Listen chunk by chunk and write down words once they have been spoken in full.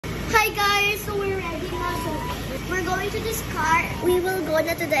Hi guys, so we're ready now. So we're going to this car. We will go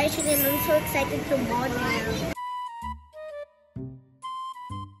na to the H&M. I'm so excited to model.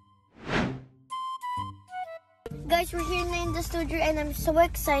 Guys, we're here now in the studio and I'm so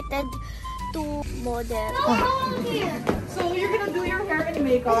excited to model. So you're gonna do your hair and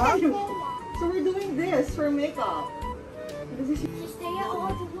makeup? So we're doing this for makeup. Stela,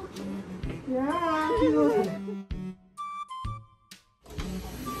 oh, look. Yeah, cute.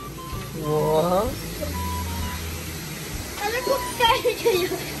 Wow. Ano po kayo?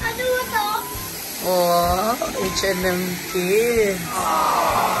 Ano ba to? Wow, H&M Kids.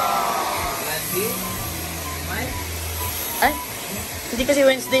 Ay, hindi kasi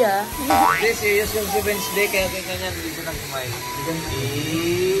Wednesday ha? Hindi, serious yung si Wednesday, kaya ganyan, hindi ko nang kumain.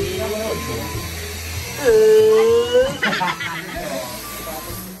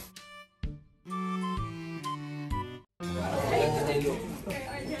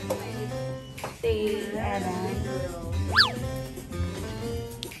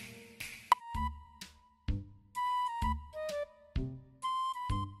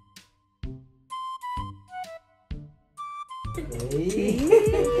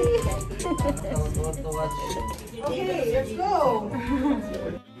 Okay, let's go.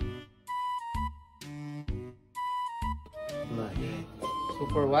 So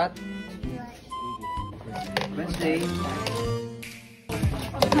for what? Wednesday.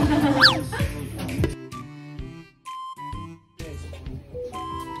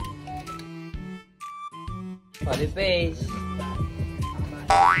 Body face.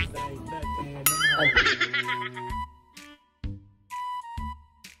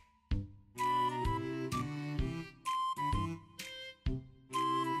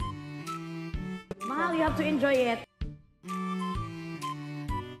 Mahal, you have to enjoy it.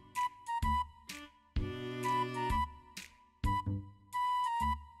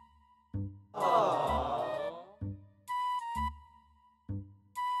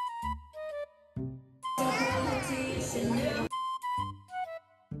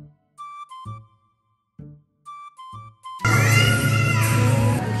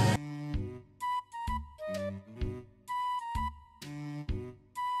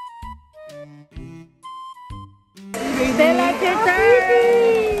 Stela, your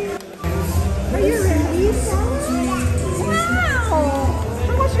turn! Are you ready? Wow!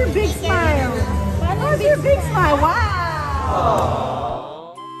 How was your big smile? How was your big smile? Wow!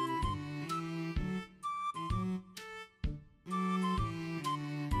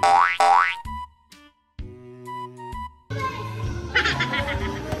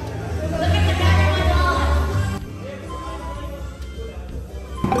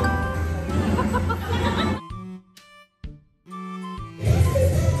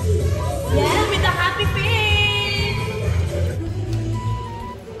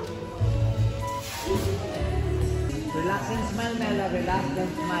 Relaxing smile, Mela. Relax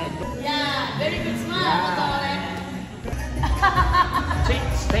and smile. Yeah, very good smile.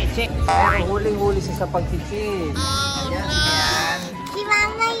 Check. Pero huling-huli siya sa pag-check. Yan. Si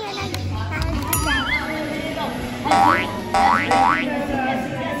Mama yun ang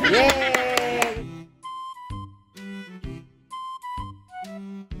Yay!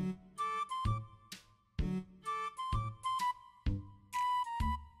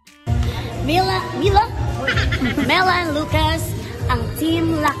 Mela and Lucas, ang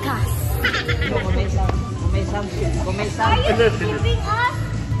Team Lakas. Kung may sam. Are you giving us?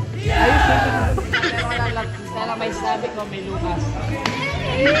 Stela, may sabi ko, may Lucas.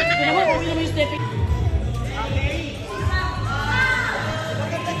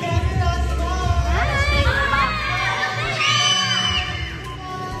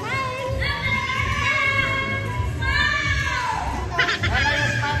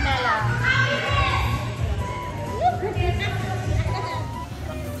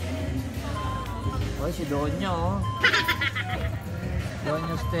 Oy, si Donya, oh.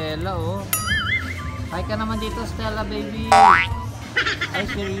 Donya Stela, oh. Hi ka naman dito, Stela, baby. Ay,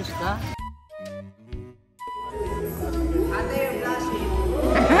 serious ka? Ate, yung blushing.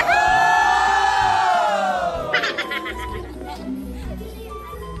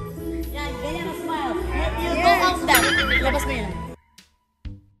 Yan, ganyan ang smile. You go out that. Labas mo yan.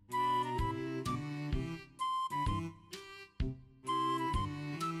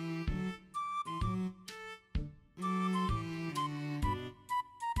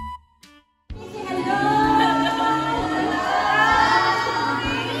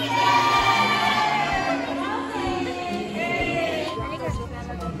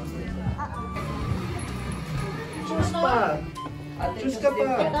 Choose ka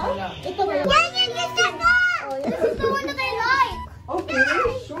pa. Ito ba? Yan, gusto ko! This is the one that I like!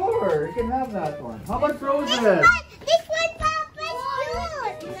 Sure, you can have that one. How about Frozen? This one, Papa's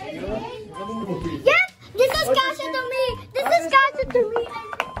cute. Yep, this is kasha to me. This is kasha to me.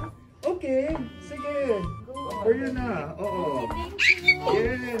 Okay, sige. For you na. Oo.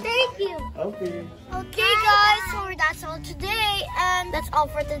 Yes. Thank you. Okay. Okay, guys, so that's all today, and that's all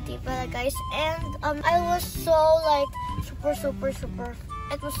for today, guys. And I was so like super.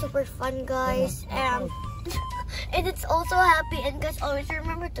 It was super fun, guys, and it's also happy. And guys, always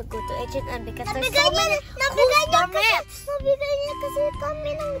remember to go to H&M because there's so many cool damit. Nabigay niya kasi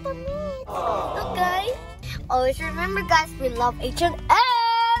kami ng damit. So guys, always remember, guys, we love H&M.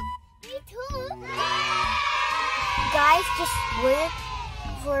 Me too. Guys, just wait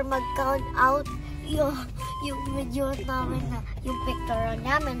for mag-count out yung video namin na, yung picture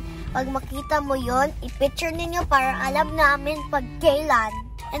namin. Pag makita mo yon, i-picture ninyo para alam namin pag kailan.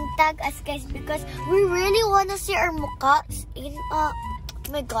 And tag us, guys, because we really wanna see our mukha in, oh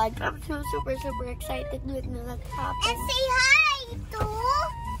my god, I'm so super excited when that happens. And say hi to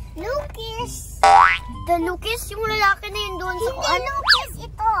Lucas. The Lucas, yung lalaki na yun doon sa kuan. Hindi Lucas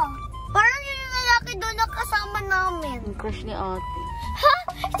ito. Parang yung lalaki doon na kasama namin. Ang crush ni ate. Ha?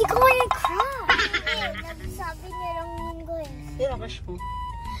 Hindi ko nga yung crush. Hindi, nagsabi niya lang yun, guys. Sino crush mo?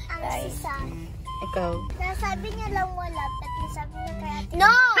 Ang si Sam. Ikaw. Nasabi niya lang wala, but nasabi niya kaya... No!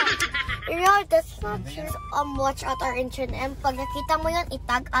 Yeah, that's not true. Watch out our H&M. Pag nakita mo yun,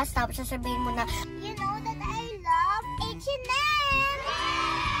 itag us, tapos sasabihin mo na, you know that I love H&M!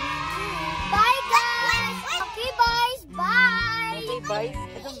 Bye, guys! Okay, boys! Bye! Okay, bye.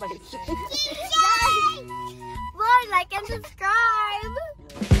 Anong balik? Guys! Bye! Like and subscribe!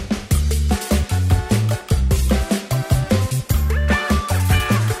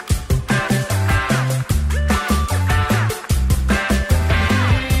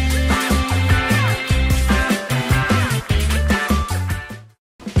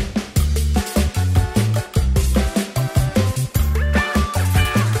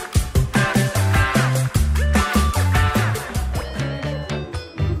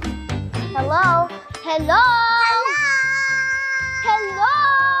 Hello?